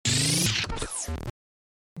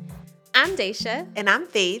I'm Daisha. And I'm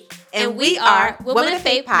Faith. And we are Women of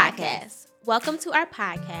Faith Podcast. Welcome to our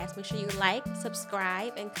podcast. Make sure you like,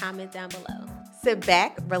 subscribe, and comment down below. Sit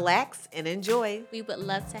back, relax, and enjoy. We would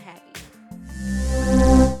love to have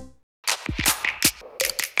you.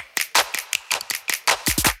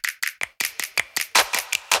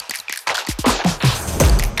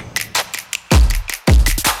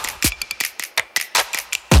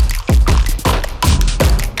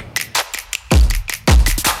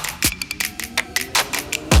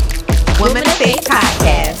 Women of Faith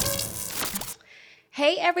Podcast.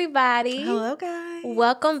 Hey, everybody. Hello, guys.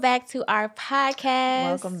 Welcome back to our podcast.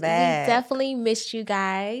 Welcome back. We definitely missed you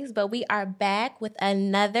guys, but we are back with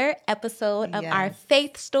another episode of our Yes.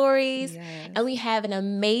 faith stories. Yes. And we have an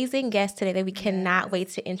amazing guest today that we cannot wait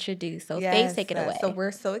to introduce. So, Faith, take it away. So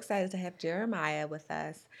we're so excited to have Jeremiah with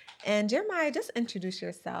us. And Jeremiah, just introduce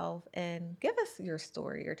yourself and give us your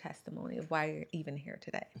story, your testimony of why you're even here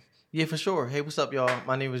today. Yeah, for sure. Hey, what's up, y'all?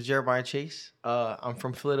 My name is Jeremiah Chase. I'm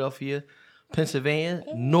from Philadelphia, Pennsylvania,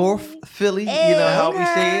 North Philly. You know how we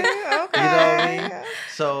say it. Okay. You know what I mean?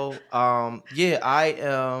 So, I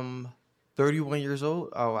am 31 years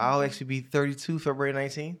old. Oh, I'll actually be 32 February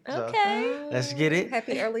 19th. So Okay. let's get it.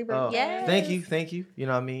 Happy early birthday. Yes. Thank you. You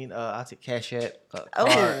know what I mean? I take Cash App, Oh.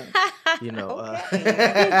 card, you know.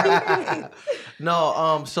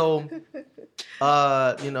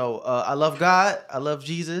 I love God. I love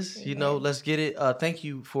Jesus. You know, let's get it. Thank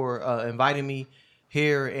you for inviting me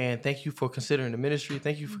here, and thank you for considering the ministry.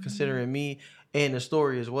 Thank you for considering me and the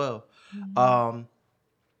story as well.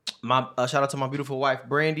 My shout out to my beautiful wife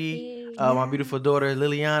Brandy, my beautiful daughter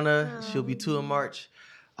Liliana. She'll be 2 in March.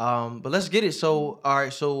 But let's get it. So all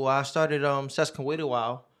right. So I started Sess Can Wait a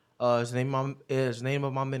While. Is the name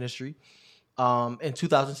of my ministry. In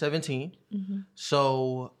 2017.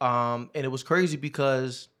 So, and it was crazy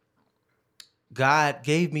because God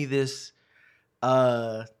gave me this,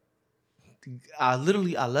 I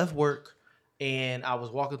left work and I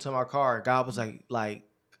was walking to my car and God was like,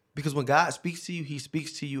 because when God speaks to you, he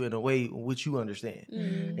speaks to you in a way in which you understand.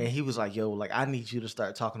 And he was like, yo, like, I need you to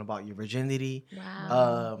start talking about your virginity.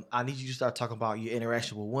 Wow. I need you to start talking about your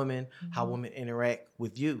interaction with women, how women interact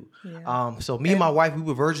with you. Yeah. So me and my wife, we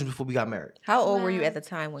were virgins before we got married. How old were you Wow. at the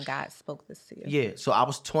time when God spoke this to you? Yeah, so I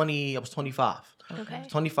was 25. Okay.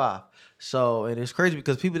 25. So, and it's crazy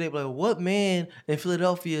because people, they be like, what man in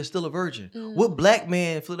Philadelphia is still a virgin? What black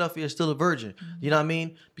man in Philadelphia is still a virgin? You know what I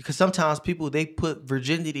mean? Because sometimes people, they put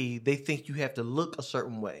virginity, they think you have to look a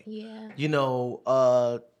certain way. Yeah. You know,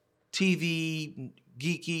 TV,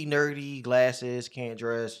 geeky, nerdy, glasses, can't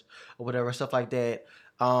dress, or whatever, stuff like that.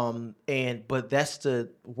 But that's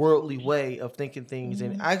the worldly way of thinking things,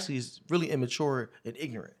 and actually it's really immature and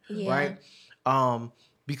ignorant, Yeah. right?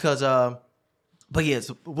 But yeah,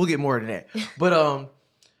 so we'll get more to that. But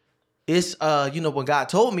it's when God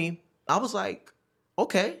told me, I was like,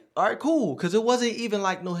 okay, all right, cool, because it wasn't even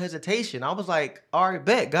like no hesitation. I was like, all right,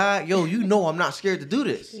 bet, God, yo, you know I'm not scared to do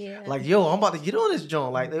this. Yeah. Like, yo, I'm about to get on this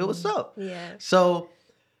joint. Like, hey, what's up? Yeah. So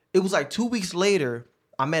it was like 2 weeks later,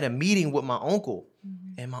 I'm at a meeting with my uncle,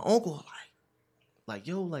 and my uncle like,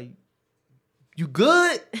 yo, like, you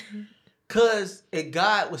good? Cause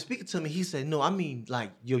God was speaking to me. He said, no, I mean,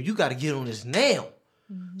 like, yo, you got to get on this now.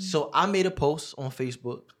 So I made a post on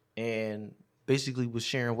Facebook and basically was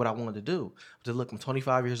sharing what I wanted to do. I said, look, I'm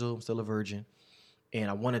 25 years old. I'm still a virgin. And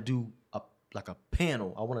I want to do a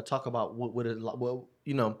panel. I want to talk about what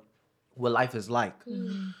life is like.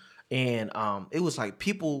 And it was like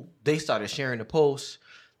people, they started sharing the posts.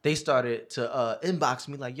 They started to inbox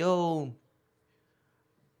me like, yo,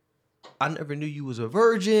 I never knew you was a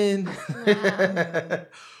virgin.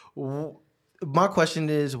 My question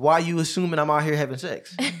is, why you assuming I'm out here having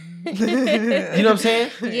sex? You know what I'm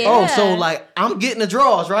saying? Yeah. Oh, so like I'm getting the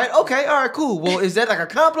draws, right? Okay, all right, cool. Well, is that like a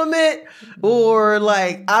compliment or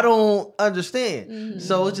like I don't understand?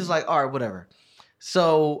 So it's just like, all right, whatever.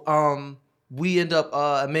 So we end up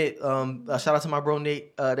shout out to my bro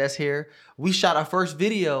Nate that's here. We shot our first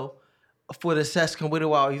video for the Sess Can Wait a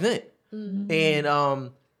While event. And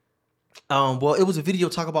well, it was a video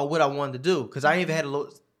talk about what I wanted to do because I even had a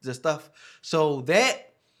lot of stuff. So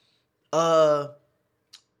that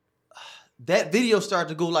video started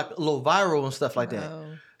to go like a little viral and stuff like that.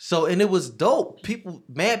 So, and it was dope. People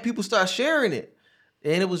started sharing it,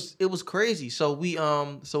 and it was crazy. So we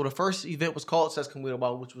so the first event was called Sess Can Wait a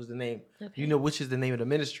While, which was the name, which is the name of the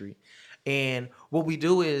ministry. And what we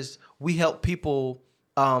do is we help people.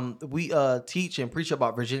 We teach and preach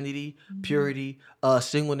about virginity, purity,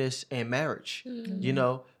 singleness, and marriage. You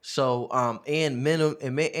know, so and men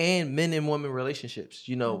and women relationships.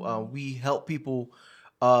 You know, we help people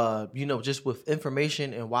just with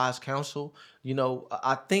information and wise counsel.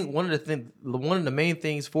 I think one of the main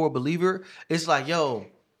things for a believer is like, yo,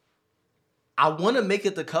 I want to make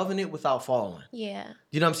it the covenant without falling. Yeah.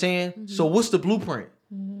 You know what I'm saying? Mm-hmm. So what's the blueprint?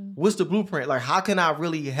 What's the blueprint? Like, how can I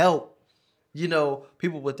really help,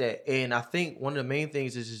 people with that? And I think one of the main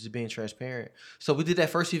things is just being transparent. So we did that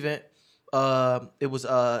first event. It was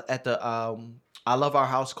at the I Love Our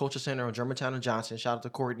House Culture Center on Germantown and Johnson. Shout out to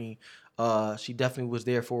Courtney. She definitely was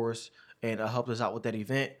there for us and helped us out with that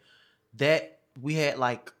event. That we had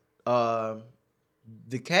like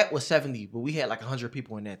the cap was 70, but we had like 100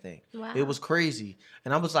 people in that thing. Wow. It was crazy.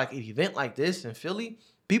 And I was like, an event like this in Philly,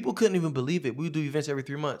 people couldn't even believe it. We would do events every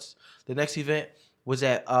 3 months. The next event was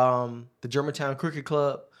at the Germantown Cricket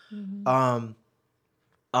Club. And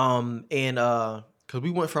because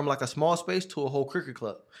we went from like a small space to a whole cricket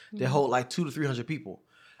club that hold like 200 to 300 people.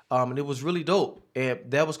 And it was really dope. And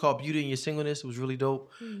that was called Beauty in Your Singleness. It was really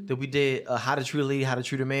dope. That we did How to Treat a Lady, How to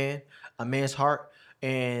Treat a Man, A Man's Heart,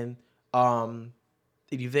 and an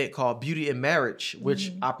event called Beauty in Marriage,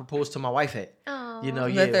 which I proposed to my wife at. Oh. The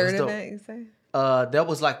third event, you say? That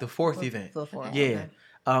was like the fourth event. The fourth. Yeah. Okay.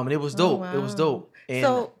 And it was dope. Wow. It was dope. And,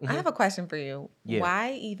 So I have a question for you. Yeah.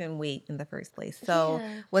 Why even wait in the first place? So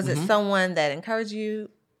Yeah. was it someone that encouraged you?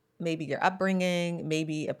 Maybe your upbringing,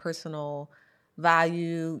 maybe a personal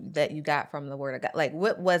value that you got from the Word of God? Like,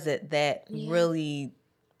 what was it that really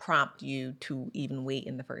prompted you to even wait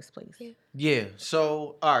in the first place? Yeah.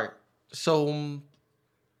 So, all right. So,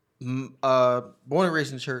 born and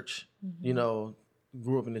raised in the church,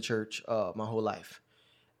 grew up in the church my whole life.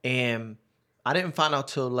 And I didn't find out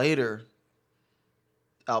till later.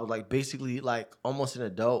 I was like basically like almost an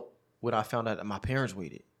adult when I found out that my parents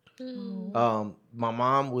waited. My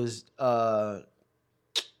mom was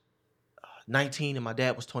 19 and my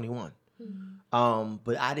dad was 21.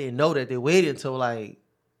 But I didn't know that they waited until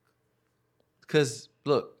because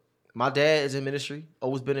look, my dad is in ministry,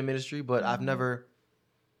 always been in ministry, but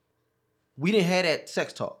we didn't have that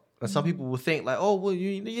sex talk. And some people would think like, oh, well,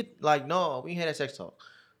 you like, no, we ain't had that sex talk.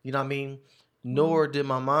 You know what I mean? Nor did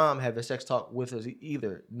my mom have a sex talk with us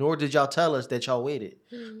either. Nor did y'all tell us that y'all waited.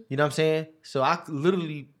 You know what I'm saying? So I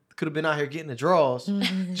literally could have been out here getting the draws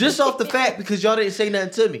just off the fact because y'all didn't say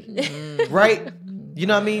nothing to me. Right? You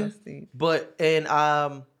know what I mean? But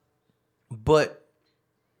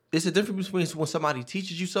it's a difference between when somebody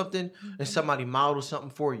teaches you something and somebody models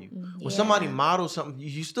something for you. When somebody models something,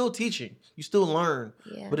 you still teaching, you still learn,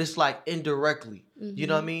 but it's like indirectly. You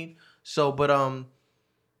know what I mean? So,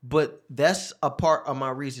 but that's a part of my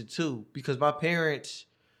reason too, because my parents,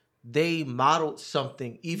 they modeled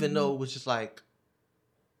something, even though it was just like,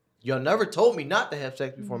 y'all never told me not to have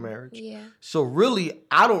sex before marriage. Yeah. So really,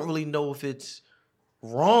 I don't really know if it's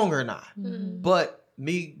wrong or not. But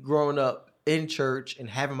me growing up in church and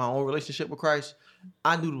having my own relationship with Christ,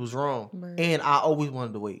 I knew it was wrong. Right. And I always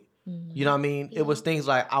wanted to wait. You know what I mean? It was things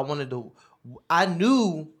like I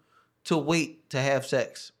knew to wait to have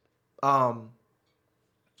sex. When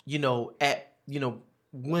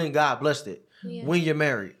God blessed it, when you're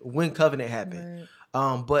married, when covenant happened.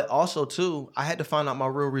 Right. But also too, I had to find out my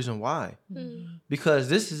real reason why. Because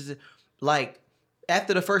this is like,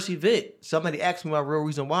 after the first event, somebody asked me my real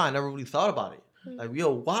reason why. I never really thought about it. Like, yo,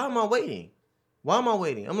 why am I waiting? Why am I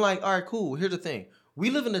waiting? I'm like, all right, cool. Here's the thing. We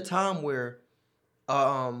live in a time where,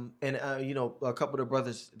 a couple of the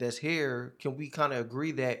brothers that's here, can we kind of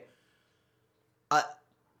agree that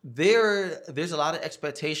there's a lot of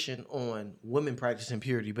expectation on women practicing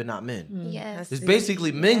purity, but not men. Yes. It's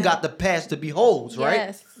basically men got the pass to be hoes,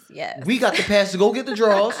 right? Yes. We got the pass to go get the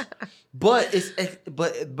draws, but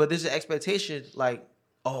there's an expectation like,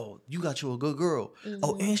 oh, you got you a good girl.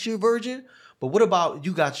 Oh, and she a virgin? But what about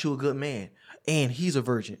you got you a good man and he's a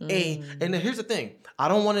virgin? And here's the thing. I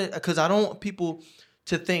don't want people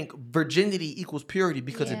to think virginity equals purity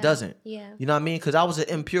because it doesn't. Yeah. You know what I mean? Because I was an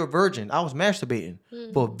impure virgin. I was masturbating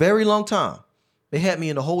for a very long time. They had me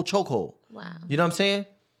in the whole chokehold. Wow. You know what I'm saying?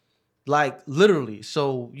 Like, literally.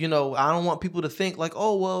 So, I don't want people to think like,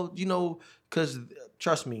 oh, well, because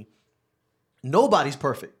trust me, nobody's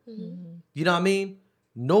perfect. You know what I mean?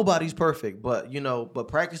 Nobody's perfect. But, but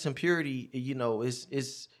practicing purity,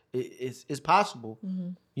 is possible,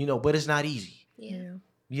 but it's not easy. Yeah.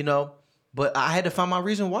 But I had to find my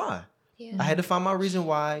reason why. Yeah. I had to find my reason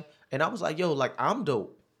why. And I was like, yo, like, I'm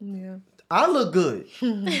dope. Yeah. I look good.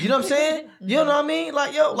 You know what I'm saying? You know what I mean?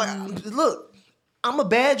 Like, yo, like, look, I'm a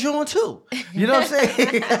bad joint too. You know what I'm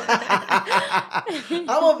saying? You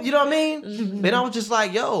know what I mean? And I was just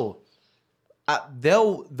like, yo,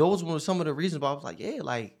 those were some of the reasons why I was like, you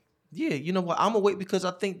know what? I'm going to wait because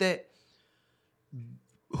I think that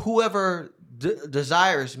whoever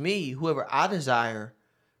desires me, whoever I desire,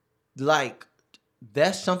 like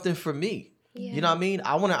that's something for me. Yeah. You know what I mean?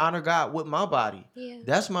 I want to honor God with my body. Yeah.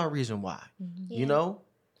 That's my reason why. Yeah. You know?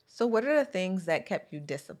 So what are the things that kept you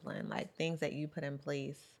disciplined? Like things that you put in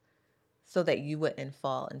place so that you wouldn't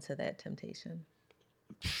fall into that temptation?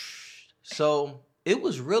 So it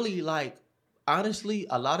was really like, honestly,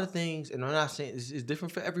 a lot of things, and I'm not saying it's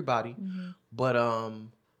different for everybody, but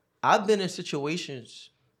I've been in situations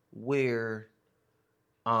where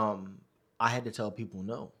I had to tell people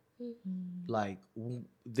no. Like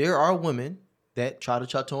there are women that try to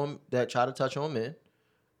touch on men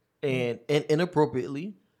and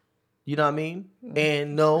inappropriately. You know what I mean?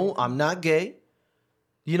 And no, I'm not gay.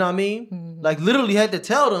 You know what I mean? Like literally had to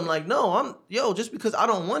tell them like, no, just because I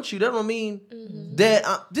don't want you, that don't mean that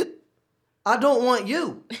I don't want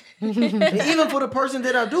you. And even for the person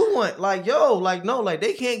that I do want, like, no, like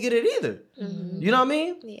they can't get it either. You know what I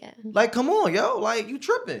mean? Yeah. Like, come on, yo, like you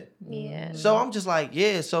tripping. Yeah. So I'm just like,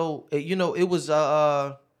 yeah. So it was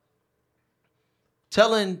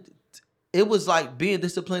it was like being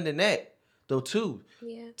disciplined in that though too.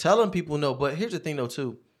 Yeah. Telling people no. But here's the thing though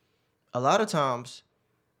too. A lot of times,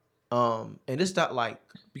 and it's not like,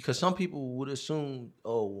 because some people would assume,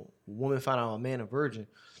 oh, women find out a man a virgin,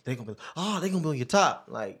 they gonna be on your top.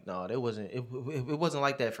 Like, no, it wasn't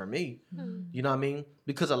like that for me. You know what I mean?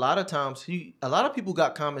 Because a lot of times a lot of people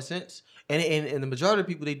got common sense, and the majority of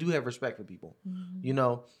people, they do have respect for people. You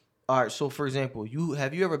know? All right, so for example,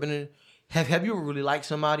 have you ever really liked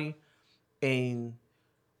somebody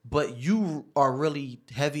but you are really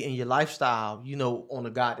heavy in your lifestyle, on the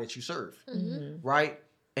God that you serve, right?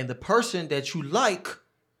 And the person that you like,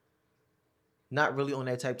 not really on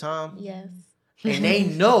that type time. Yes. And they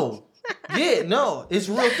know. Yeah, no, it's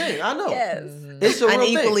a real thing. I know. Yes. It's a real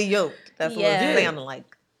thing. Unequally yoked. That's what it's sounding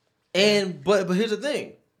like. And but here's the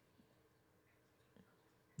thing.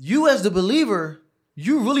 You as the believer,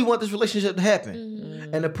 you really want this relationship to happen.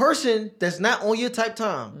 And the person that's not on your type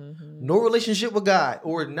time, no relationship with God,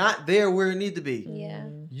 or not there where it need to be. Yeah.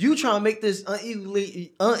 You trying to make this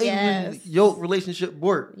unequally yoked relationship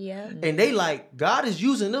work. Yeah. And they like, God is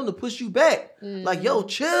using them to push you back. Like, yo,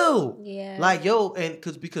 chill. Yeah. Like, yo, and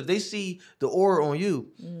because they see the aura on you.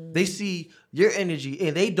 They see your energy,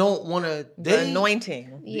 and they don't want to. The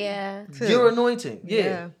anointing. Yeah. Your anointing.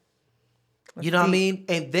 Yeah. That's You know what I deep. mean?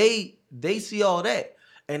 And they see all that.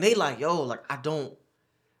 And they like, yo, like, I don't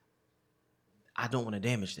want to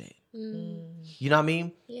damage that. You know what I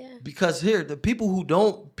mean? Yeah. Because here, the people who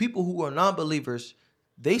are non-believers,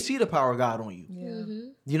 they see the power of God on you. Yeah.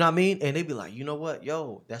 You know what I mean? And they be like, you know what?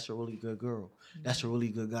 Yo, that's a really good girl. That's a really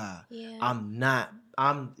good guy. Yeah.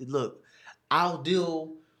 Look, I'll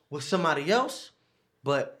deal with somebody else,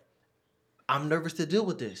 but I'm nervous to deal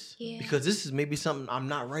with this. Yeah. Because this is maybe something I'm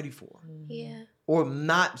not ready for. Yeah. Or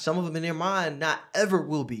not, some of them in their mind, not ever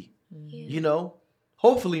will be. Yeah. You know?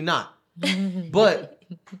 Hopefully not. But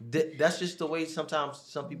that's just the way sometimes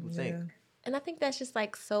some people think. And I think that's just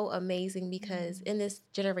like so amazing, because in this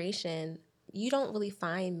generation, you don't really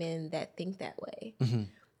find men that think that way.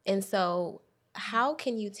 And so how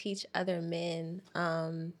can you teach other men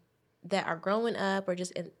that are growing up or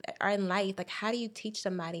just are in life, like how do you teach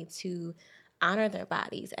somebody to honor their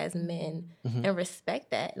bodies as men and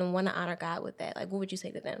respect that and want to honor God with that? Like, what would you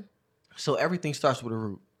say to them? So everything starts with a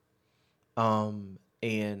root.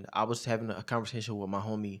 And I was having a conversation with my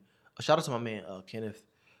homie. Shout out to my man, Kenneth.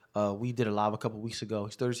 We did a live a couple weeks ago.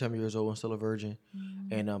 He's 37 years old and still a virgin.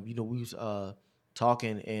 And, we was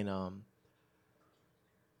talking. And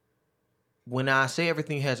when I say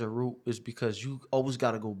everything has a root, it's because you always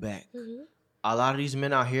got to go back. A lot of these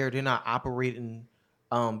men out here, they're not operating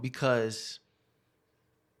because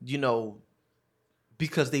they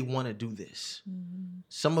want to do this.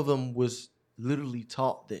 Some of them was literally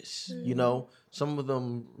taught this, some of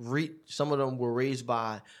them were raised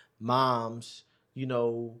by moms,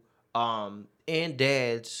 and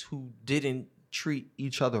dads who didn't treat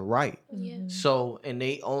each other right. So, and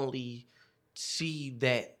they only see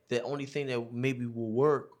that the only thing that maybe will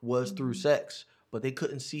work was through sex, but they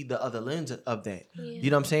couldn't see the other lens of that.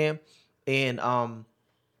 You know what I'm saying? And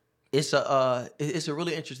it's a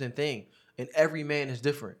really interesting thing, and every man is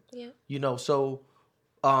different. So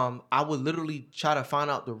I would literally try to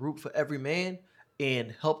find out the root for every man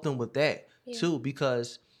and help them with that too,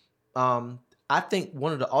 because I think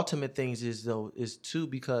one of the ultimate things is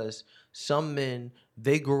because some men,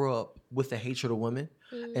 they grow up with a hatred of women,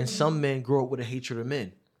 and some men grow up with a hatred of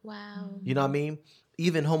men. Wow. You know what I mean?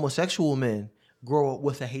 Even homosexual men grow up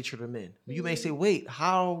with a hatred of men. You may say, wait,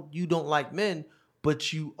 how you don't like men,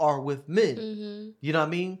 but you are with men? You know what I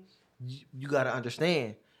mean? You got to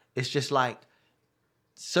understand. It's just like,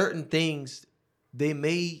 certain things, they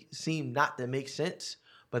may seem not to make sense,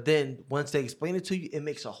 but then once they explain it to you, it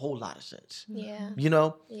makes a whole lot of sense. Yeah. You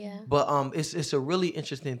know? Yeah. But it's a really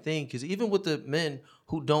interesting thing, because even with the men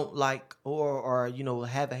who don't like or you know,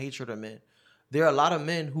 have a hatred of men, there are a lot of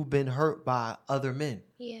men who've been hurt by other men.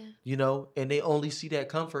 Yeah. You know, and they only see that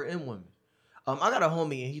comfort in women. I got a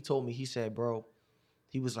homie, and he told me, he said, bro,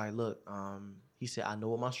 he was like, look, he said, I know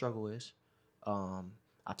what my struggle is.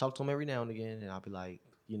 I talk to him every now and again, and I'll be like,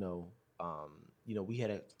 you know, we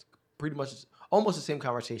had a pretty much almost the same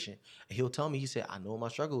conversation, and he'll tell me, he said, I know what my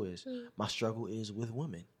struggle is. My struggle is with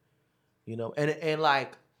women, you know, and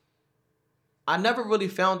like, I never really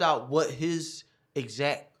found out what his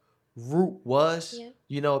exact root was,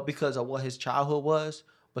 you know, because of what his childhood was.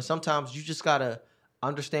 But sometimes you just gotta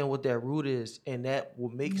understand what that root is, and that will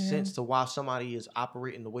make sense to why somebody is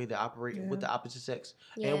operating the way they're operating with the opposite sex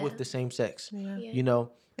and with the same sex. You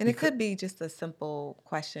know, and it could be just a simple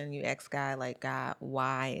question you ask God, like, God,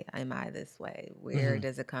 why am I this way? Where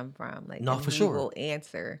does it come from? Like, no, and for He sure. will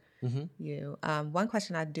answer you. One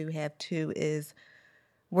question I do have too is,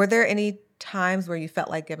 were there any times where you felt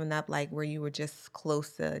like giving up, like where you were just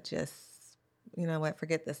close to just, you know what,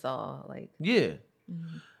 forget this all? Like, yeah.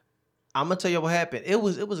 I'm gonna tell you what happened. It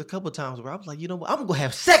was a couple of times where I was like, you know what, I'm gonna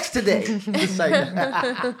have sex today. It's like,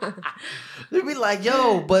 they'd be like,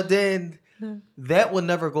 yo, but then that would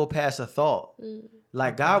never go past a thought.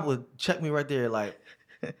 Like, God would check me right there, like,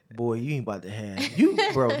 boy, you ain't about to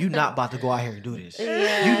have bro. You not about to go out here and do this.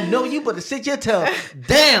 You know, you about to sit your tail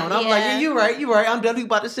down. I'm like, yeah, you right. I'm definitely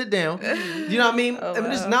about to sit down. You know what I mean? I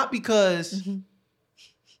mean, it's not because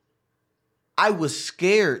I was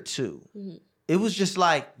scared to. It was just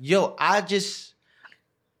like, yo,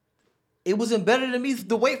 it was embedded in me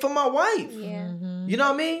to wait for my wife. Yeah. You know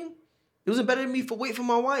what I mean? It was embedded in me for wait for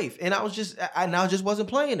my wife. And I just wasn't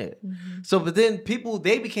playing it. So, but then people,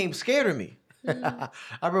 they became scared of me. I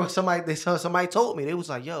remember somebody told me, they was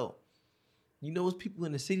like, yo, you know, those people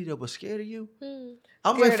in the city that were scared of you?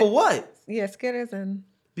 I'm like, for what? Yeah, scared as in.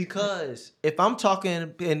 Because if I'm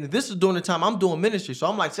talking, and this is during the time I'm doing ministry, so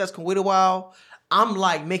I'm like, Seth can wait a while. I'm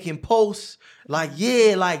like making posts, like,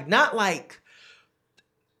 yeah, like, not like,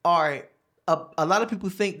 all right, a lot of people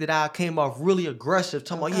think that I came off really aggressive,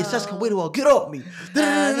 talking about, yeah, Seth can wait a while, get off me.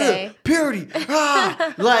 Okay. Purity.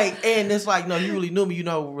 Like, and it's like, no, you really knew me, you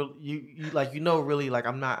know, really, like,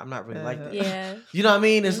 I'm not really like that. Yeah. You know what I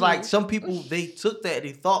mean? It's like some people, they took that,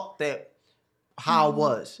 they thought that how I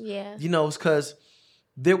was. Yeah. You know, it's because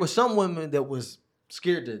there were some women that was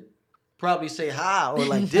scared to probably say hi or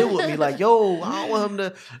like deal with me, like, yo, I don't want him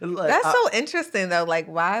to. Like, That's so interesting though. Like,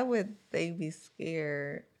 why would they be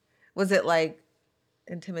scared? Was it like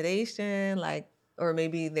intimidation, like, or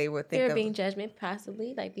maybe they were thinking Fear of being judgment,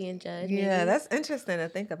 possibly, like being judged. Yeah, maybe. that's interesting to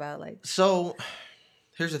think about. Like, so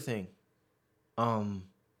here's the thing.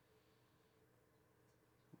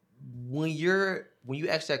 When you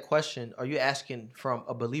ask that question, are you asking from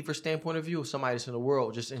a believer standpoint of view or somebody that's in the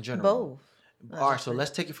world just in general? both. All right, so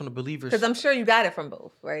let's take it from the believers. Because I'm sure you got it from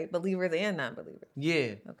both, right? Believers and non-believers. Yeah.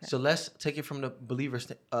 Okay. So let's take it from the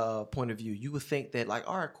believer's point of view. You would think that, like,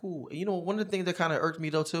 all right, cool. You know, one of the things that kind of irked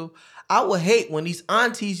me though too, I would hate when these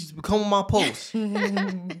aunties used to come on my posts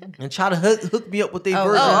and try to hook me up with their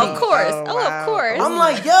version. Oh, of course. Oh, Of course. I'm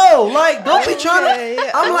like, yo, like, don't be trying to.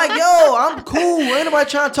 Yeah. I'm like, yo, I'm cool. Ain't nobody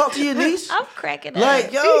trying to talk to your niece. I'm cracking up.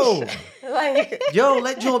 Like, yo, Like, yo,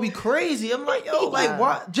 let Joe be crazy. I'm like, yo, like,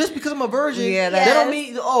 why? Just because I'm a virgin, Yeah, that yes. don't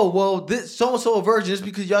mean, oh, well, this so and so a virgin just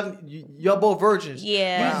because y'all both virgins.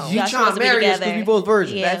 Yeah. You Y'all trying supposed to be marry us because together. we both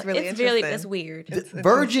virgins. Yeah. That's really it's really interesting. it's weird.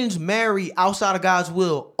 Virgins marry outside of God's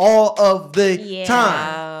will all of the time.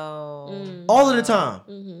 wow. All of the time.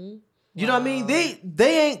 Mm-hmm. You know what I mean? They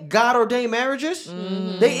ain't God ordained marriages.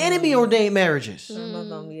 They enemy ordained marriages. Some of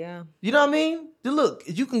them, yeah. You know what I mean? Look,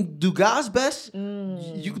 you can do God's best.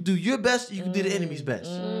 You can do your best. You can do the enemy's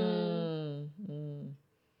best.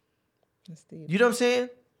 That's deep. You know what I'm saying?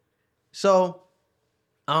 So,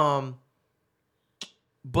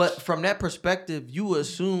 but from that perspective, you would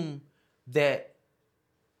assume that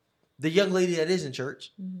the young lady that is in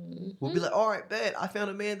church will be like, all right, bad, I found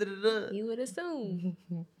a man, da-da-da. You would assume.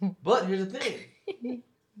 But here's the thing.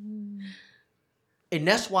 And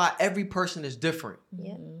that's why every person is different.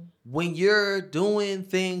 Yeah. When you're doing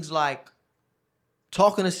things like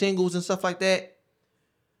talking to singles and stuff like that,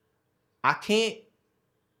 I can't,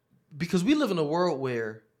 because we live in a world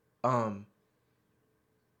where,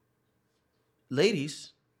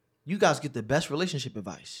 ladies, you guys get the best relationship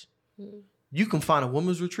advice. You can find a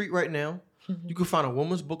women's retreat right now. You can find a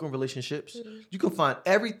woman's book on relationships. You can find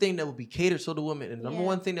everything that will be catered to the woman. And the number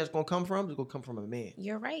one thing that's going to come from is going to come from a man.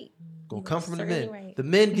 You're right. Going to come from the men. Right. The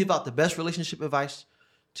men give out the best relationship advice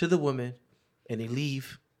to the women, and they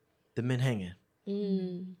leave the men hanging.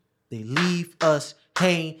 They leave us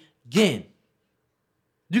hanging.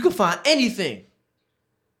 You can find anything.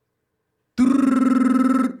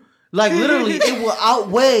 Like literally, it will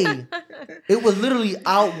outweigh. It will literally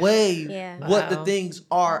outweigh what the things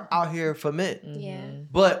are out here for men. Yeah.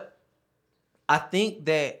 But I think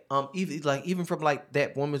that even from like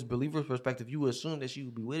that woman's believer's perspective, you would assume that she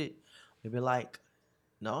would be with it. They'd be like,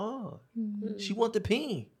 no, she want the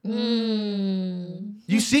peen.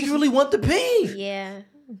 You secretly want the peen. Yeah.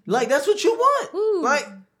 Like that's what you want. Ooh. Like,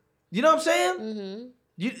 you know what I'm saying?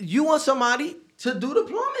 You want somebody to do the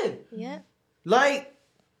plumbing. Yeah. Like,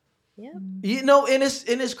 you know, and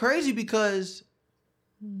it's crazy because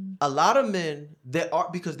a lot of men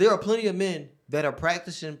because there are plenty of men that are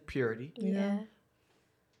practicing purity. Yeah.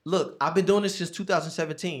 Look, I've been doing this since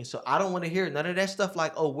 2017, so I don't want to hear none of that stuff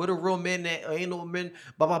like, oh, we're the real men that ain't no men,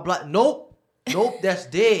 blah, blah, blah. Nope, that's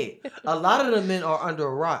dead. A lot of the men are under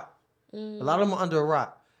a rock. A lot of them are under a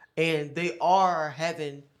rock. And they are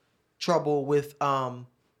having trouble with,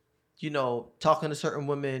 you know, talking to certain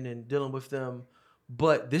women and dealing with them.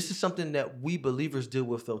 But this is something that we believers deal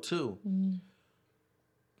with, though, too.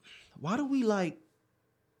 Why are we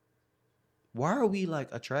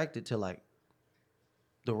attracted to, like,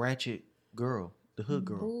 the ratchet girl, the hood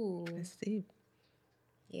girl? Ooh. That's deep.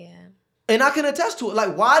 Yeah. And I can attest to it.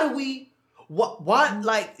 Like, why,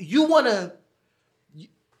 like, you want to...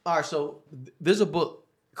 All right, so there's a book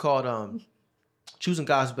called Choosing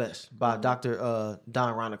God's Best by Dr.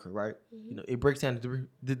 Don Ronacher, right? You know, it breaks down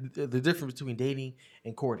the difference between dating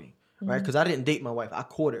and courting, right? Because I didn't date my wife, I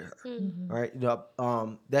courted her, right? You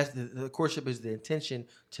know, that's the courtship is the intention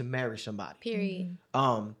to marry somebody. Period.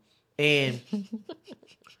 And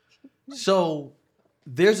so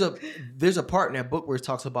there's a part in that book where it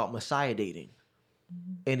talks about Messiah dating,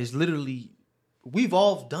 and it's literally we've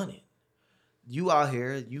all done it. You out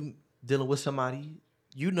here, you dealing with somebody.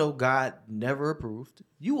 You know God never approved.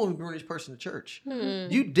 You won't bring this person to church.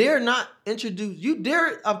 You dare not introduce.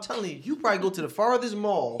 I'm telling you, you probably go to the farthest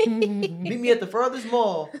mall. Meet me at the farthest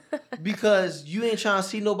mall because you ain't trying to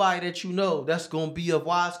see nobody that you know that's going to be a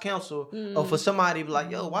wise counsel or for somebody to be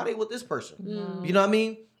like, yo, why they with this person? You know what I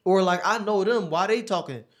mean? Or like, I know them. Why they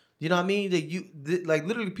talking? You know what I mean? Like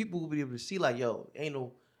literally people will be able to see like, yo, ain't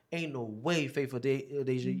no way, Faithful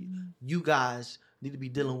Deja, you guys need to be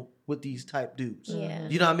dealing with these type dudes. Yeah.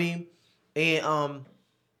 You know what I mean? And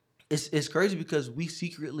it's crazy because we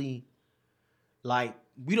secretly, like,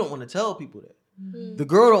 we don't want to tell people that. The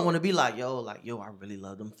girl don't want to be like, yo, I really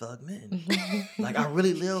love them thug men. Like, I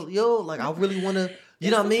really love, I really want to,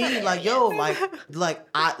 you know what I mean? Like, yo, I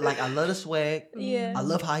love the swag. Yeah. I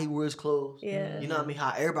love how he wears clothes. Yeah. You know what I mean?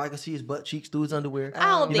 How everybody can see his butt cheeks through his underwear.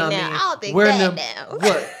 I don't you know think what now. I mean? I don't think Wearing that them, now.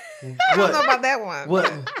 What? I don't know about that one.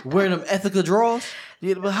 What? Wearing them ethical drawers?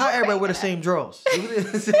 Yeah, but how everybody wear the same drawers?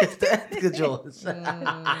 It's the ethical drawers.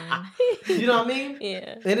 You know what I mean?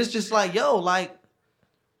 Yeah. And it's just like, yo, like,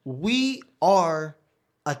 we are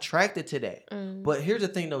attracted to that. But here's the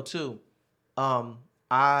thing, though, too.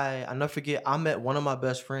 I never forget, I met one of my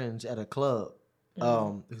best friends at a club.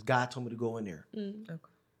 This guy told me to go in there. Okay.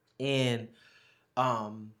 And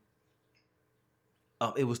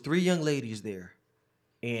it was 3 young ladies there.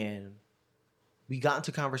 And we got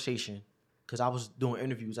into conversation because I was doing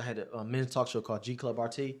interviews. I had a men's talk show called G Club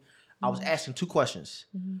RT. I was asking 2 questions.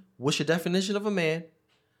 What's your definition of a man?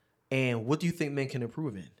 And what do you think men can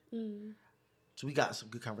improve in? So we got some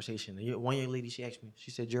good conversation. And one young lady, she asked me,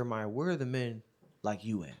 she said, Jeremiah, where are the men like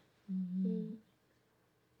you at?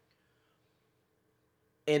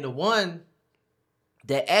 And the one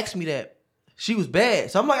that asked me that, she was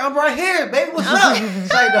bad. So I'm like, I'm right here, baby. What's up?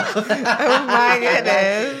 It's like, no. Oh my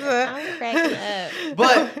goodness. I'm cracking up.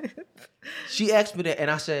 But she asked me that,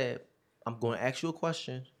 and I said, I'm going to ask you a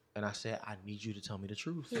question. And I said, I need you to tell me the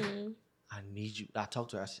truth. I need you. I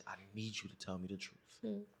talked to her. I said, I need you to tell me the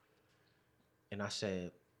truth. And I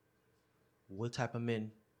said, what type of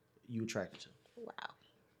men you attracted to? Wow.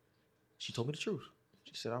 She told me the truth.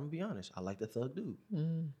 She said, I'm going to be honest. I like the thug dude.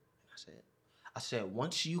 I said,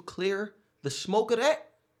 once you clear the smoke of that,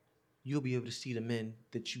 you'll be able to see the men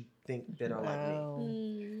that you think that are like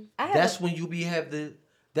me. That's when you would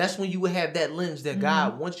have that lens that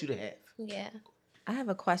God wants you to have. Yeah. I have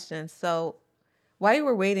a question. So while you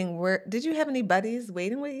were waiting, did you have any buddies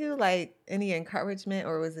waiting with you? Like any encouragement,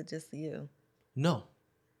 or was it just you? No.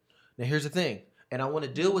 Now here's the thing, and I want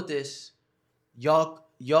to deal with this.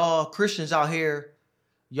 Y'all Christians out here,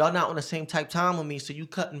 y'all not on the same type time with me, so you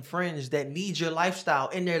cutting friends that need your lifestyle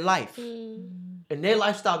in their life. And their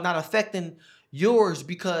lifestyle not affecting yours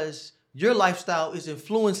because your lifestyle is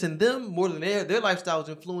influencing them more than their lifestyle is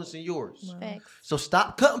influencing yours. Wow. So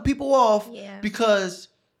stop cutting people off because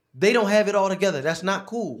they don't have it all together. That's not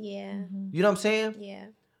cool. Yeah. You know what I'm saying? Yeah.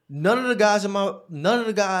 None of the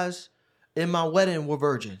guys in my wedding were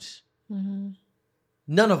virgins. None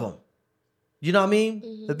of them. You know what I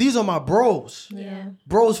mean? These are my bros. Yeah.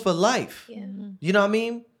 Bros for life. Yeah. You know what I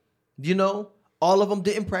mean? You know, all of them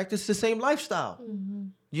didn't practice the same lifestyle.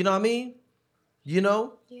 You know what I mean? You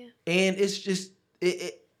know? Yeah. And it's just,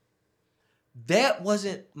 that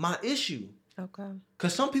wasn't my issue. Okay.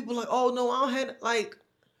 Because some people are like, oh, no, I don't have, like,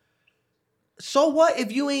 so what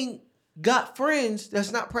if you ain't got friends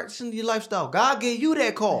that's not practicing your lifestyle? God gave you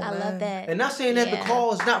that call. I love that. And not saying that the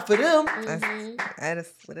call is not for them. That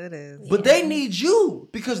is what it is. But they need you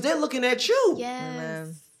because they're looking at you.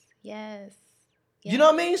 Yes. Yes. You know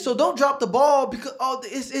what I mean? So don't drop the ball because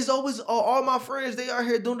it's always all my friends, they are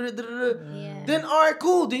here doing Yeah. Then all right,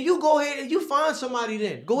 cool. Then you go ahead and you find somebody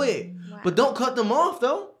then. Go ahead. Wow. But don't cut them off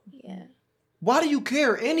though. Yeah. Why do you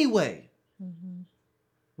care anyway?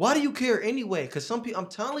 Why do you care anyway? Because some people, I'm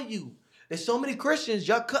telling you, there's so many Christians,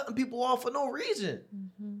 y'all cutting people off for no reason.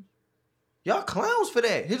 Y'all clowns for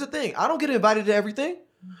that. Here's the thing. I don't get invited to everything.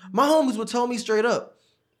 My homies would tell me straight up.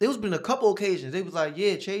 There was been a couple occasions. They was like,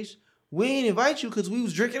 yeah, Chase, we ain't invite you because we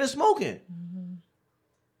was drinking and smoking.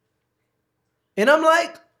 And I'm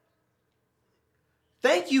like,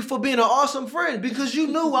 thank you for being an awesome friend because you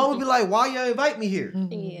knew I would be like, why y'all invite me here?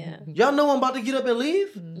 Yeah. Y'all know I'm about to get up and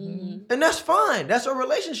leave? And that's fine. That's a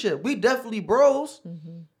relationship. We definitely bros.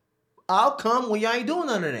 I'll come when y'all ain't doing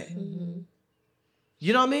none of that.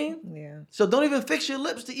 You know what I mean? Yeah. So don't even fix your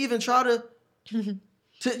lips to even try to you know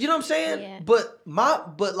what I'm saying? Yeah. But my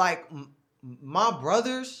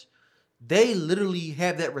brothers, they literally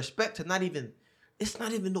have that respect to it's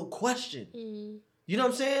not even no question. You know what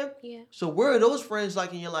I'm saying? Yeah. So where are those friends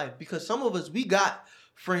like in your life? Because some of us, we got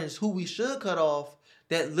friends who we should cut off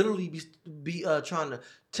that literally be trying to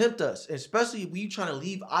tempt us, especially when you trying to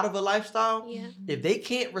leave out of a lifestyle. Yeah. If they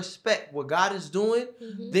can't respect what God is doing,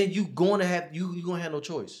 then you're gonna have no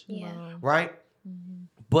choice. Yeah. Right?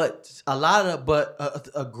 But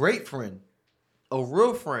a great friend, a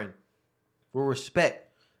real friend, will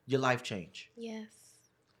respect your life change. Yes.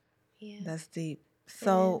 Yeah. That's deep.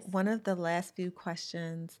 So one of the last few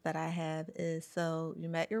questions that I have is, so you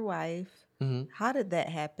met your wife. How did that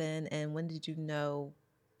happen? And when did you know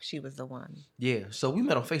she was the one? Yeah. So we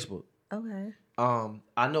met on Facebook. Okay.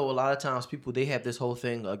 I know a lot of times people, they have this whole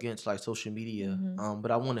thing against like social media. But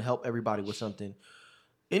I want to help everybody with something.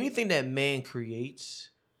 Anything that man creates,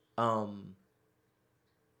 you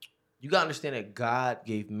gotta understand that God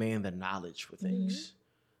gave man the knowledge for things.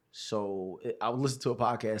 So I would listen to a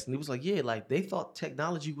podcast and he was like, yeah, like they thought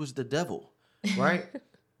technology was the devil, right?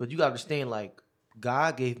 But you gotta understand, like,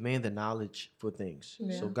 God gave man the knowledge for things.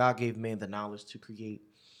 Yeah. So God gave man the knowledge to create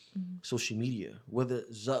social media, whether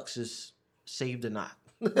Zucks is saved or not.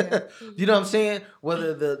 You know what I'm saying?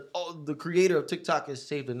 Whether the creator of TikTok is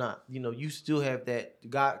saved or not, you know, you still have that.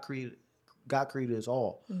 God created us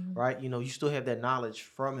all, right? You know, you still have that knowledge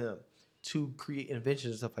from him to create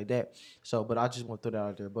inventions and stuff like that. So, but I just want to throw that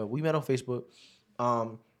out there. But we met on Facebook.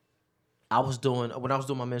 When I was doing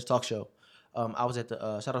my men's talk show, I was at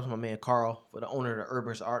the shout out to my man Carl, for the owner of the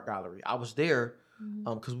Urban Art Gallery. I was there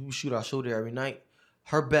because we would shoot our show there every night.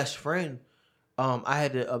 Her best friend, I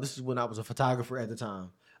had to. This is when I was a photographer at the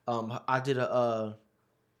time. I did a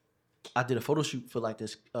photo shoot for like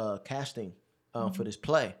this casting for this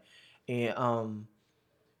play, and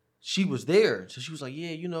she was there. So she was like,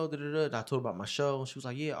 yeah, you know, I told her about my show. She was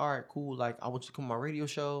like, yeah, all right, cool. Like, I want you to come to my radio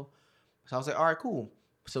show. So I was like, all right, cool.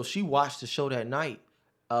 So she watched the show that night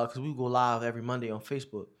because we would go live every Monday on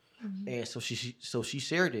Facebook. And so she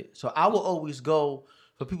shared it. So I will always go,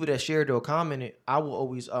 for people that shared or commented, I will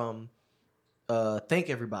always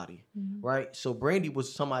thank everybody, right? So Brandy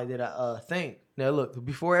was somebody that I thanked. Now look,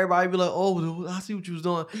 before everybody be like, oh, I see what you was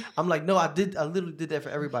doing. I'm like, no, I literally did that for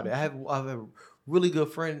everybody. I have a really good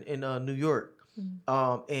friend in New York,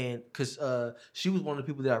 and because she was one of the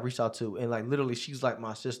people that I reached out to, and like literally she's like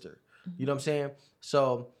my sister. You know what I'm saying?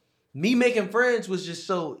 So me making friends was just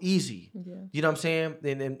so easy. You know what I'm saying?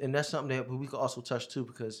 And that's something that we could also touch too,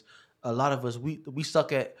 because a lot of us we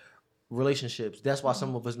suck at relationships. That's why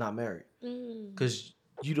some of us not married, because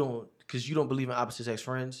you don't believe in opposite sex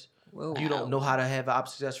friends. Whoa. You don't know how to have an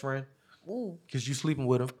opposite sex friend because you sleeping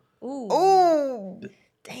with them. Ooh.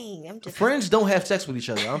 dang, I'm just Friends don't have sex with each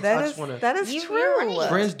other. That is true. right.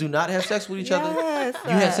 Friends do not have sex with each other. Yes.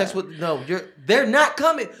 You had sex with they're not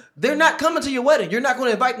coming. They're not coming to your wedding. You're not going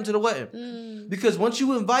to invite them to the wedding because once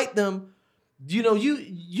you invite them, you know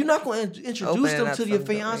you're not going to introduce them to your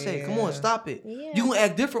fiance. Yeah. Come on, stop it. Yeah. You gonna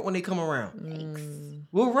act different when they come around. Thanks.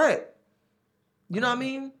 We're right. You know what I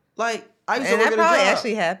mean? Like I used to And work that at a probably job.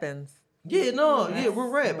 actually happens. Yeah, no, That's yeah, we're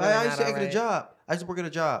right. really I used to not work at a alright. job. I used to work at a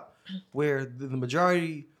job where the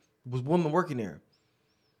majority was women working there.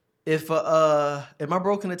 If and my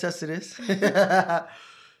bro can attest to this,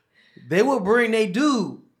 they would bring they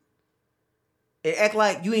dude and act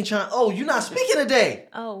like you ain't trying. Oh, you not speaking today.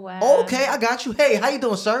 Oh wow. Oh, okay, I got you. Hey, how you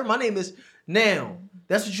doing, sir? My name is Now.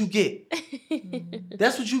 That's what you get.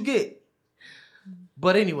 That's what you get.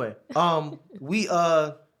 But anyway, we met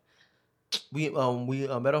on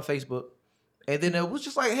Facebook, and then it was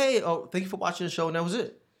just like, hey, thank you for watching the show, and that was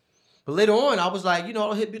it. But later on, I was like,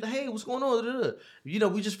 I'll hit me, hey, what's going on?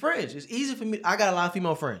 We just friends. It's easy for me. I got a lot of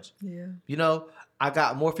female friends. Yeah. I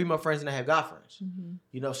got more female friends than I have guy friends.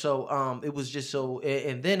 So it was just so,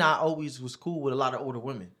 and then I always was cool with a lot of older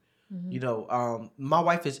women. My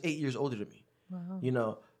wife is 8 years older than me.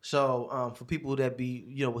 Wow. So for people that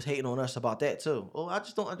was hating on us about that too. Oh, I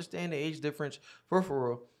just don't understand the age difference. For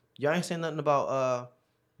real, y'all ain't saying nothing about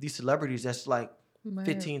these celebrities that's like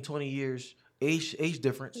 15, 20 years age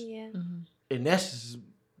difference. Yeah. And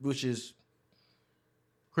which is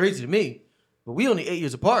crazy to me. But we only 8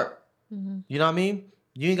 years apart. You know what I mean?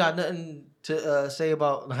 You ain't got nothing to say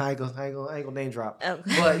about. I ain't gonna name drop. Oh.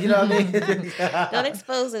 But you know what I mean? Don't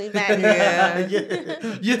expose anybody. Yeah.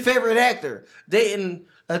 Your favorite actor dating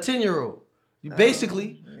a 10-year-old.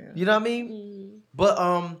 Basically, yeah. you know what I mean? But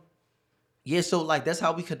yeah. So like that's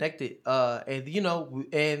how we connected. But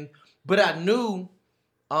I knew.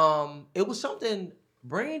 It was something.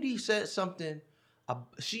 Brandy said something.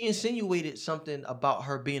 She insinuated something about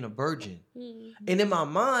her being a virgin, and in my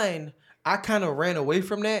mind, I kind of ran away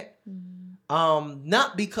from that.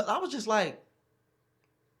 Not because I was just like,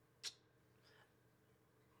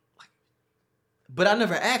 but I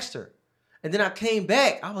never asked her, and then I came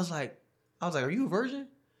back. I was like, are you a virgin?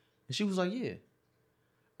 And she was like, yeah.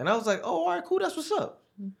 And I was like, oh, all right, cool. That's what's up.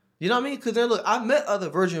 You know what I mean? Because then look, I met other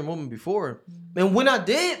virgin women before. And when I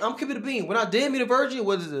did, I'm keeping it a bean. When I did meet a virgin,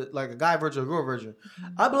 whether it's like a guy virgin or a girl virgin,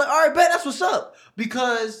 I'd be like, all right, bet, that's what's up.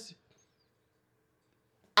 Because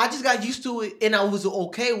I just got used to it and I was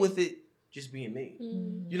okay with it just being me.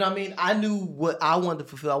 You know what I mean? I knew what I wanted to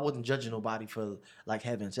fulfill. I wasn't judging nobody for like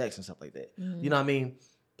having sex and stuff like that. You know what I mean?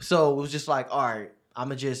 So it was just like, all right,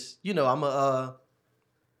 I'ma just, I'ma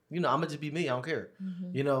just be me. I don't care.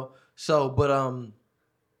 So, but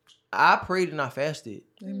I prayed and I fasted.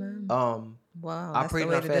 Amen. Wow. I prayed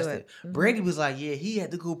and I fasted. Brandy was like, yeah, he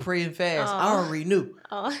had to go pray and fast. I already knew.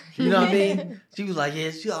 Oh. You know what I mean? She was like,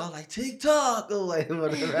 yeah, she all like TikTok. Or like,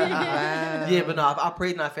 whatever. Wow. Yeah, but no, I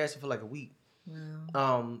prayed and I fasted for like a week.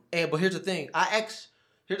 Wow. But here's the thing. I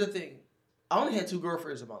only had 2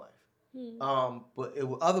 girlfriends in my life. But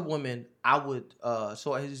with other women, I would,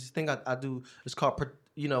 so this thing I do is called,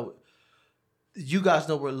 you guys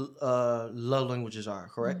know what love languages are,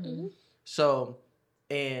 correct? So,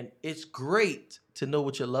 and it's great to know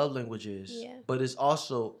what your love language is, but it's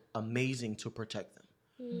also amazing to protect them.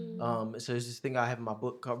 So there's this thing I have in my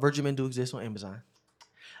book called Virgin Men Do Exist on Amazon.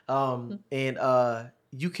 And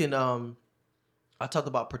you can, I talked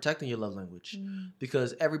about protecting your love language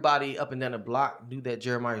because everybody up and down the block knew that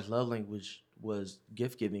Jeremiah's love language was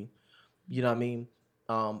gift giving. You know what I mean?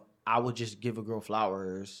 I would just give a girl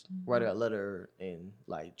flowers, write her a letter, and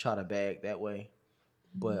like try to bag that way.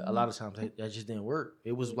 But a lot of times that just didn't work.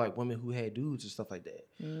 It was like women who had dudes and stuff like that.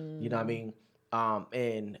 You know what I mean?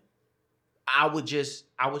 And I would just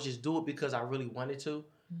do it because I really wanted to,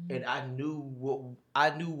 and I knew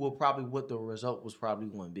what the result was probably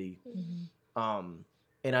going to be.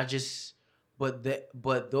 And I just, but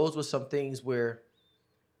those were some things where.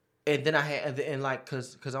 And then I had, and like,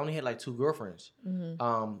 cause I only had like 2 girlfriends.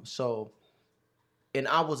 So, and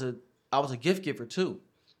I was a gift giver too.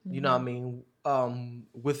 You know what I mean?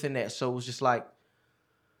 Within that. So it was just like,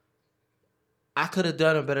 I could have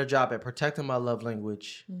done a better job at protecting my love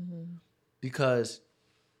language because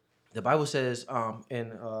the Bible says,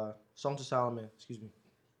 in Songs of Solomon,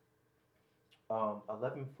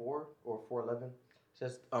 11:4 or 4:11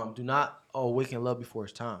 says, do not awaken love before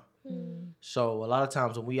it's time. So a lot of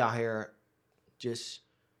times when we out here, just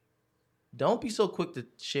don't be so quick to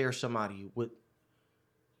share somebody what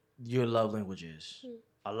your love language is.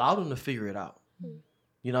 Allow them to figure it out.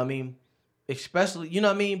 You know what I mean? Especially, you know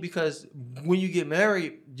what I mean? Because when you get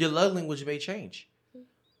married, your love language may change.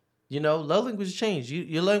 love language change.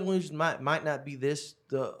 Your language might not be this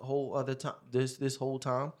the whole other time. This whole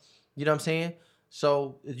time. You know what I'm saying?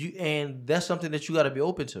 So and that's something that you got to be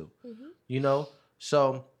open to.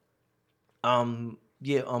 So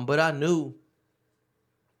but I knew.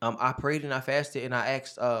 I prayed and I fasted and I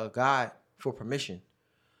asked God for permission.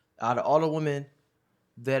 Out of all the women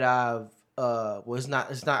that I've it's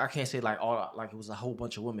not I can't say like all like it was a whole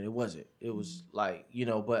bunch of women. It wasn't. It was like,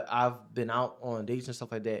 but I've been out on dates and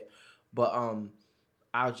stuff like that. But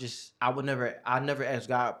I never asked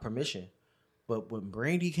God permission. But when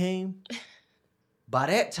Brandy came, by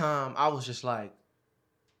that time I was just like,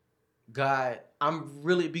 God,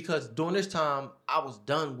 because during this time I was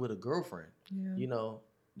done with a girlfriend. And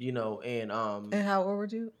how old were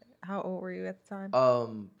you? How old were you at the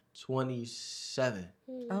time? 27.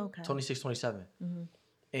 Okay. 26, 27. Mm-hmm.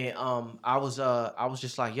 And I was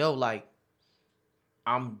just like, yo, like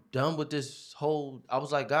I'm done with this whole. I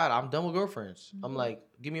was like, God, I'm done with girlfriends. Mm-hmm. I'm like,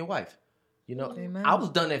 give me a wife. Amen. I was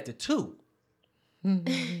done after 2.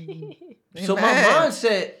 So my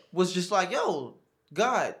mindset was just like, yo,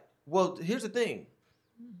 God. Well, here's the thing.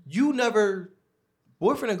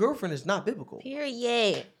 Boyfriend and girlfriend is not biblical.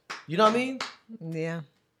 Period. You know what I mean? Yeah.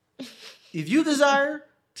 If you desire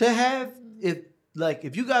to have,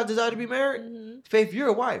 if you guys desire to be married, Faith, you're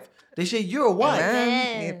a wife. They say you're a wife.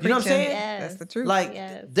 Yeah, you know what I'm saying? Yes. That's the truth. Like,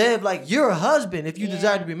 Dev, like you're a husband if you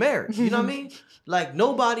desire to be married. You know what I mean? Like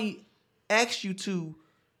nobody asks you to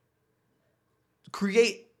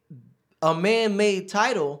create a man-made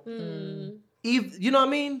title. You know what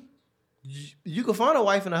I mean? You can find a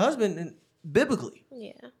wife and a husband biblically.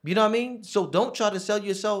 Yeah. You know what I mean? So don't try to sell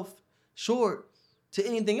yourself short to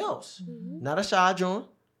anything else. Not a side joint,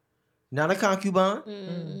 not a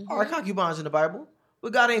concubine. Our concubines in the Bible,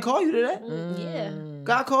 but God ain't call you to that. Yeah.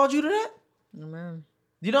 God called you to that. Amen.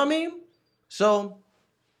 You know what I mean? So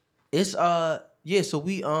it's so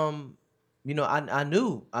we I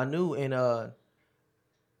knew and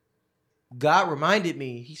God reminded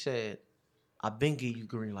me. He said, I've been giving you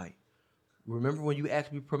green light. Remember when you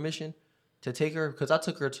asked me permission to take her? Because I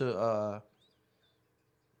took her to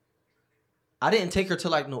I didn't take her to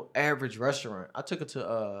like no average restaurant. I took her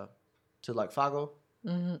to like Fago.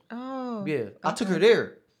 Mm-hmm. Oh. Yeah. Okay. I took her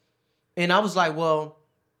there. And I was like, well,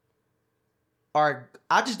 I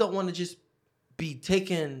just don't want to just be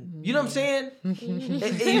taken, you know what I'm saying? and,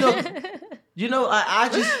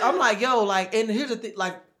 I'm like, yo, like, and here's the thing,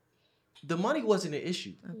 like, the money wasn't an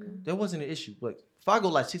issue. Okay. That wasn't an issue. Like, if I go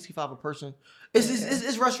like 65 a person,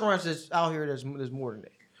 it's restaurants that's out here that's more than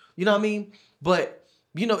that. You know what I mean? But,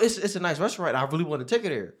 it's a nice restaurant. I really want to take her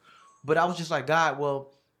there. But I was just like, God,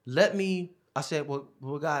 well, I said, well,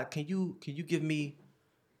 God, can you give me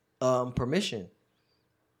permission?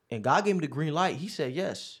 And God gave me the green light. He said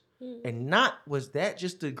yes. And was that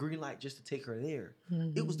just the green light just to take her there.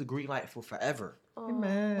 It was the green light for forever.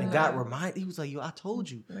 Amen. And God he was like, yo, I told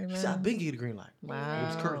you. Amen. He said, I've been giving you the green light. Wow. It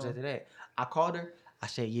was courage after that. I called her. I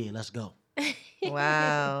said, yeah, let's go.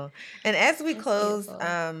 Wow. And as we close,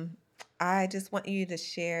 I just want you to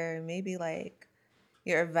share maybe like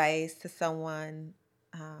your advice to someone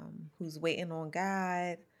who's waiting on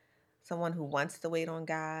God, someone who wants to wait on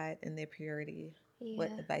God in their purity. Yeah.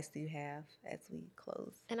 What advice do you have as we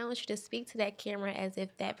close? And I want you to speak to that camera as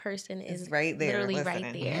if that person is right there, literally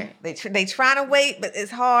right there. They trying to wait, but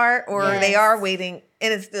it's hard, or they are waiting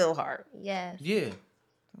and it's still hard. Yes. Yeah.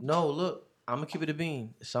 No, look, I'm gonna keep it a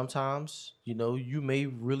bean. Sometimes, you may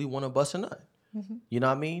really want to bust a nut. Mm-hmm. You know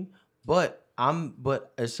what I mean? But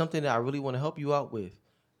it's something that I really want to help you out with.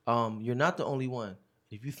 You're not the only one.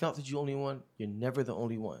 If you felt that you're the only one, you're never the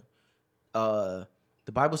only one.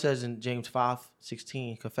 The Bible says in James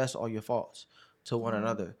 5:16, confess all your faults to one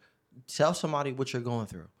another. Tell somebody what you're going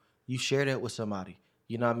through. You share that with somebody.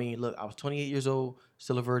 You know what I mean? Look, I was 28 years old,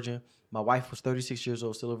 still a virgin. My wife was 36 years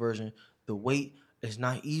old, still a virgin. The wait is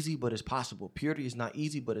not easy, but it's possible. Purity is not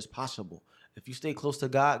easy, but it's possible. If you stay close to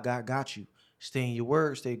God, God got you. Stay in your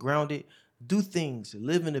word, stay grounded. Do things.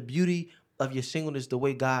 Live in the beauty of your singleness the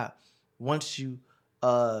way God wants you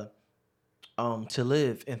to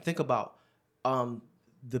live. And think about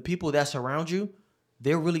the people that surround you,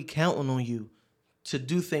 they're really counting on you to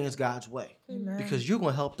do things God's way. Amen. Because you're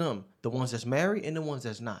going to help them, the ones that's married and the ones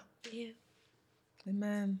that's not. Yeah.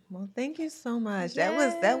 Amen. Well, thank you so much.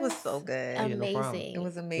 Yes. That was so good. Amazing. It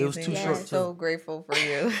was amazing. It was too short. So grateful for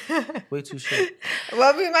you. Way too short.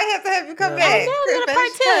 Well, we might have to have you come back. I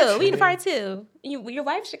know, we need a part 2. We need a part 2. Your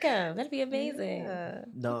wife should come. That'd be amazing. Yeah.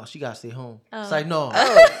 No, she gotta stay home. Oh. It's like no.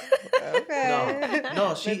 Okay.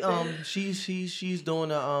 No. She's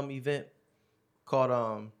doing an event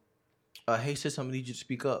called Hey sis, I'm gonna need you to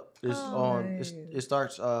speak up. It's Oh. it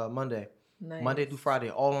starts Monday. Nice. Monday through Friday,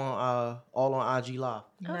 all on IG Live.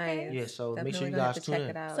 Okay. Yeah, so make sure Definitely you gonna have guys to tune check in.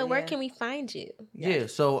 it out. So where can we find you? Yeah,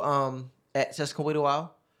 so at Sesquito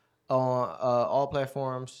Wow on all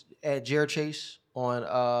platforms, at Jared Chase on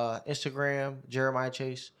Instagram, Jeremiah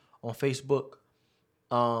Chase on Facebook.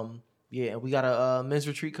 Yeah, and we got a men's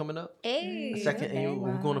retreat coming up. Hey. A second okay, annual.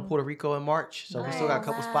 We're going to wow. Puerto Rico in March, so we still got a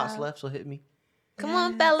couple spots wow. left. So hit me. Come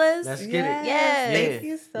on, fellas. Let's get it. Yes. Thank Yeah,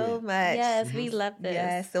 you so much. Yes, we love this.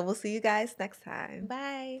 Yes. So we'll see you guys next time.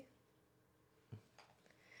 Bye.